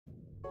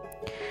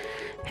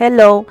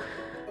Hello.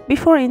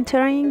 Before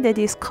entering the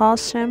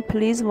discussion,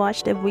 please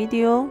watch the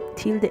video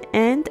till the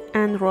end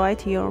and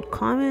write your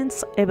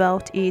comments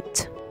about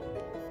it.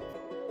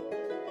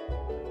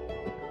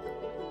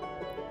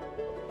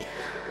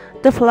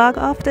 The flag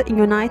of the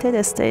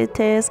United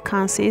States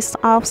consists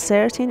of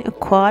 13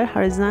 equal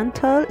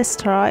horizontal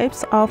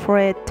stripes of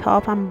red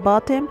top and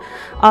bottom,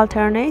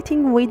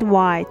 alternating with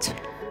white.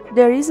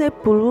 There is a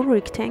blue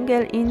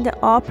rectangle in the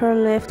upper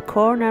left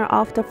corner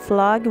of the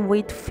flag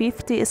with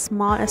 50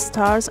 small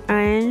stars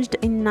arranged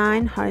in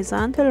 9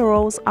 horizontal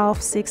rows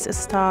of 6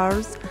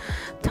 stars,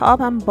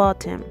 top and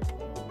bottom,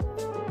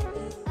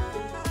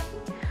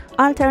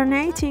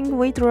 alternating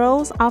with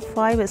rows of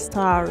 5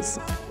 stars.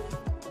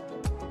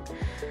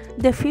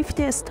 The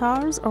 50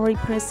 stars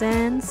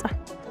represents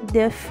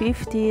the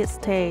 50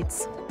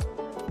 states.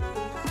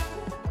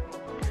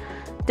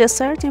 The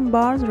 13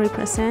 bars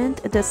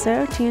represent the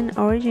 13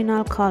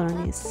 original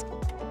colonies.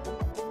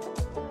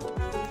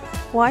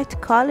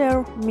 White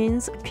color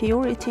means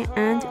purity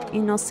and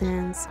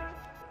innocence.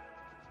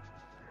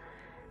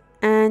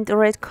 And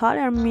red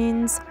color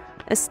means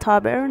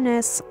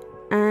stubbornness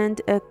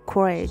and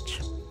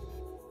courage.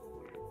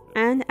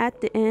 And at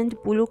the end,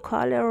 blue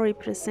color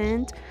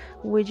represents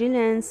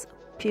vigilance,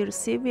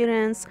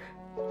 perseverance,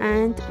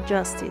 and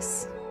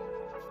justice.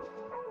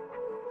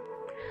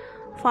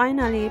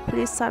 Finally,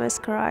 please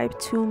subscribe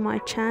to my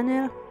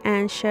channel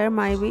and share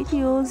my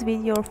videos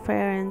with your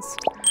friends.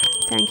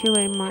 Thank you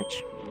very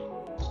much.